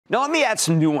Now, let me add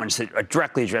some new ones that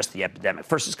directly address the epidemic.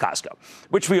 First is Costco,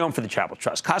 which we own for the Travel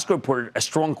Trust. Costco reported a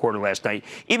strong quarter last night,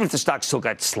 even if the stock still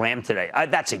got slammed today.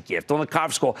 That's a gift. On the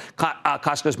conference call,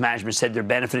 Costco's management said they're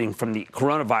benefiting from the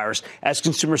coronavirus as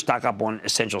consumers stock up on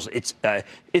essentials.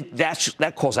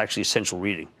 That call's actually essential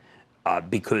reading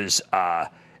because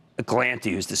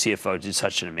Galanti, who's the CFO, did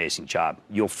such an amazing job.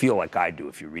 You'll feel like I do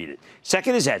if you read it.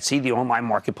 Second is Etsy, the online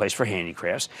marketplace for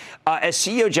handicrafts. As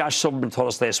CEO Josh Silverman told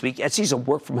us last week, Etsy's a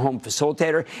work-from-home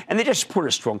facilitator, and they just reported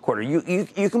a strong quarter.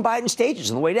 You can buy it in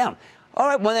stages on the way down. All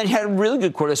right, well, then you had a really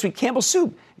good quarter this week. Campbell's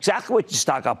Soup, exactly what you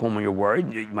stock up on when you're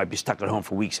worried. You might be stuck at home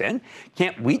for weeks in.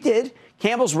 We did.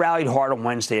 Campbell's rallied hard on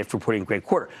Wednesday after reporting a great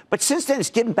quarter. But since then,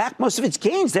 it's given back most of its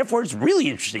gains. Therefore, it's really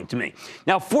interesting to me.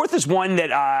 Now, fourth is one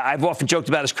that I've often joked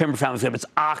about as Cramer Family Club. It's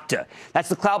Okta. That's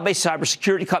the cloud-based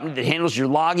cybersecurity company that handles your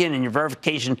login and your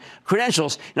verification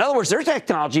credentials. In other words, their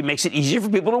technology makes it easier for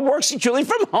people to work securely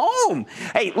from home.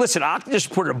 Hey, listen, Okta just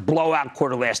reported a blowout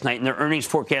quarter last night, and their earnings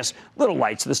forecast a little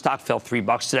light, so the stock fell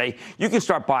 $3 today. You can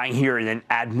start buying here and then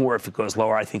add more if it goes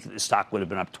lower. I think the stock would have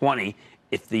been up 20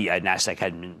 if the NASDAQ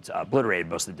hadn't been obliterated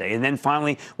most of the day. And then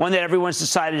finally, one that everyone's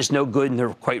decided is no good and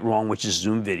they're quite wrong, which is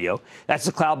Zoom Video. That's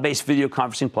the cloud-based video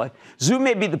conferencing play. Zoom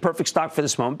may be the perfect stock for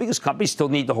this moment because companies still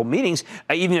need to hold meetings,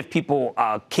 even if people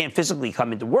can't physically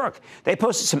come into work. They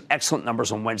posted some excellent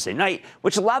numbers on Wednesday night,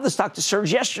 which allowed the stock to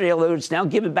surge yesterday, although it's now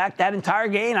given back that entire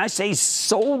gain. I say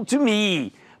sold to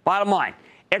me. Bottom line.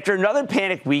 After another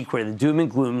panic week where the doom and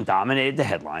gloom dominated the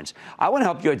headlines, I want to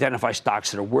help you identify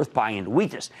stocks that are worth buying into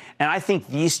weakness. And I think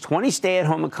these 20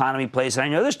 stay-at-home economy plays, and I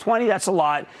know there's 20, that's a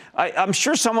lot. I'm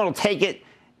sure someone will take it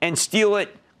and steal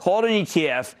it, call it an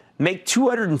ETF, make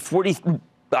 $240,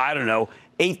 I don't know,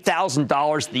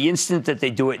 $8,000 the instant that they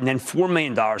do it, and then $4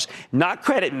 million, not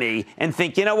credit me, and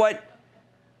think, you know what?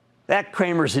 That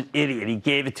Cramer's an idiot. He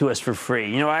gave it to us for free.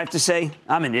 You know what I have to say?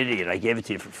 I'm an idiot. I gave it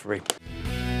to you for free.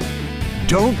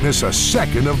 Don't miss a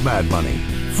second of Mad Money.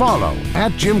 Follow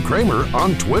 @Jim Cramer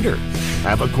on Twitter.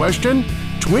 Have a question?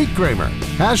 Tweet Cramer.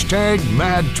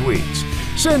 #MadTweets.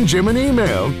 Send Jim an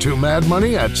email to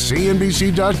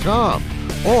madmoney@cnbc.com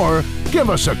or give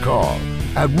us a call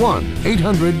at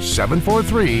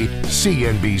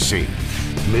 1-800-743-CNBC.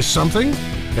 Miss something?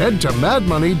 Head to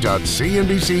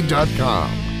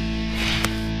madmoney.cnbc.com.